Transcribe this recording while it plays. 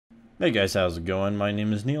Hey guys, how's it going? My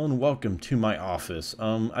name is Neil and welcome to my office.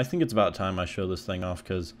 I think it's about time I show this thing off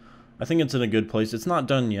because I think it's in a good place. It's not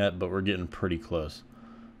done yet, but we're getting pretty close.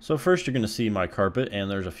 So first you're going to see my carpet, and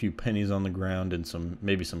there's a few pennies on the ground and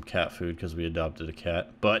maybe some cat food because we adopted a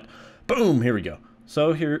cat. But boom, here we go.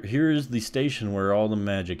 So here is the station where all the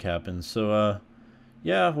magic happens. So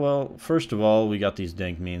yeah, well, first of all, we got these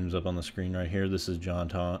dank memes up on the screen right here. This is John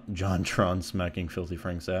Tron smacking Filthy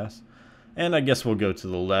Frank's ass. And I guess we'll go to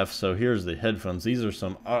the left. So here's the headphones. These are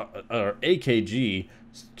some AKG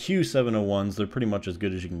Q701s. They're pretty much as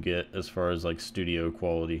good as you can get as far as like studio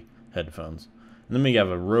quality headphones. And then we have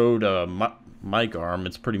a Rode mic arm.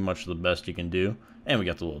 It's pretty much the best you can do. And we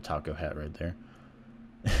got the little taco hat right there.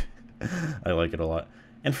 I like it a lot.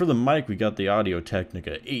 And for the mic, we got the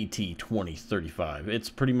Audio-Technica AT2035. It's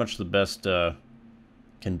pretty much the best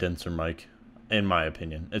condenser mic, in my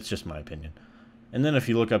opinion. It's just my opinion. And then if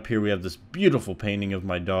you look up here, we have this beautiful painting of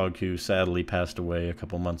my dog who sadly passed away a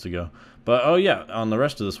couple months ago. But oh yeah, on the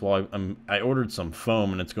rest of this wall, I ordered some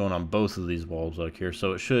foam, and it's going on both of these walls like here,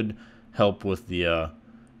 so it should help with the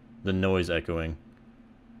noise echoing.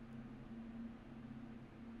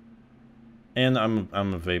 And I'm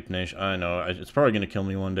a vape nation. I know it's probably gonna kill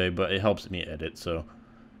me one day, but it helps me edit. So,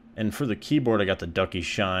 and for the keyboard, I got the Ducky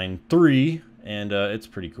Shine 3, and it's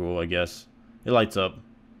pretty cool, I guess. It lights up.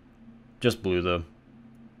 Just blue though.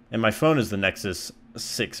 And my phone is the Nexus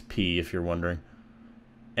 6P, if you're wondering.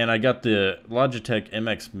 And I got the Logitech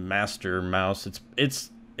MX Master mouse.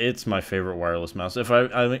 It's my favorite wireless mouse.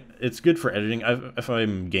 It's good for editing. If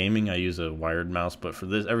I'm gaming, I use a wired mouse, but for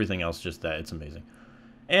this, everything else, just that, it's amazing.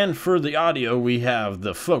 And for the audio, we have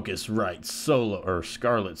the Focusrite Solo or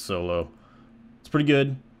Scarlett Solo. It's pretty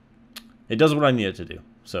good. It does what I need it to do,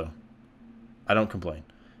 so I don't complain.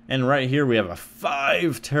 And right here we have a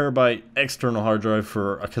 5 terabyte external hard drive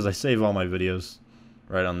because I save all my videos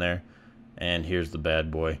right on there. And here's the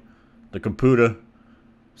bad boy, the computer.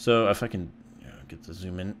 So if I can get the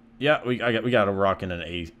zoom in, yeah, we got a rockin' an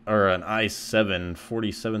i7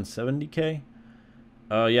 4770K.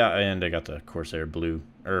 Yeah, and I got the Corsair Blue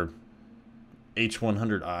or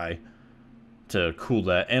H100i to cool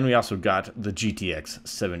that, and we also got the GTX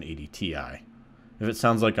 780 Ti. If it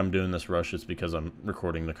sounds like I'm doing this rush, it's because I'm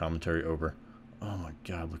recording the commentary over. Oh my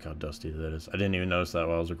god, look how dusty that is. I didn't even notice that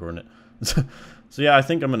while I was recording it. So yeah, I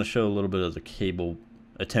think I'm going to show a little bit of the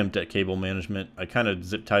attempt at cable management. I kind of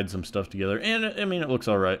zip-tied some stuff together, and I mean, it looks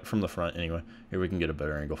alright from the front anyway. Here we can get a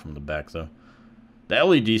better angle from the back, though. The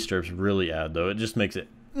LED strips really add, though. It just makes it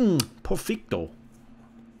perfecto.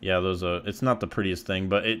 Yeah, those it's not the prettiest thing,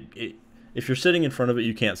 but if you're sitting in front of it,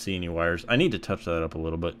 you can't see any wires. I need to touch that up a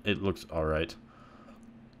little, but it looks alright.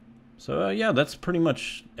 So yeah, that's pretty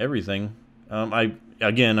much everything. I'm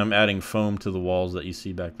adding foam to the walls that you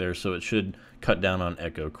see back there, so it should cut down on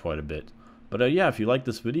echo quite a bit. But yeah, if you like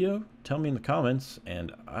this video, tell me in the comments,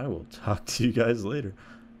 and I will talk to you guys later.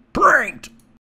 Pranked!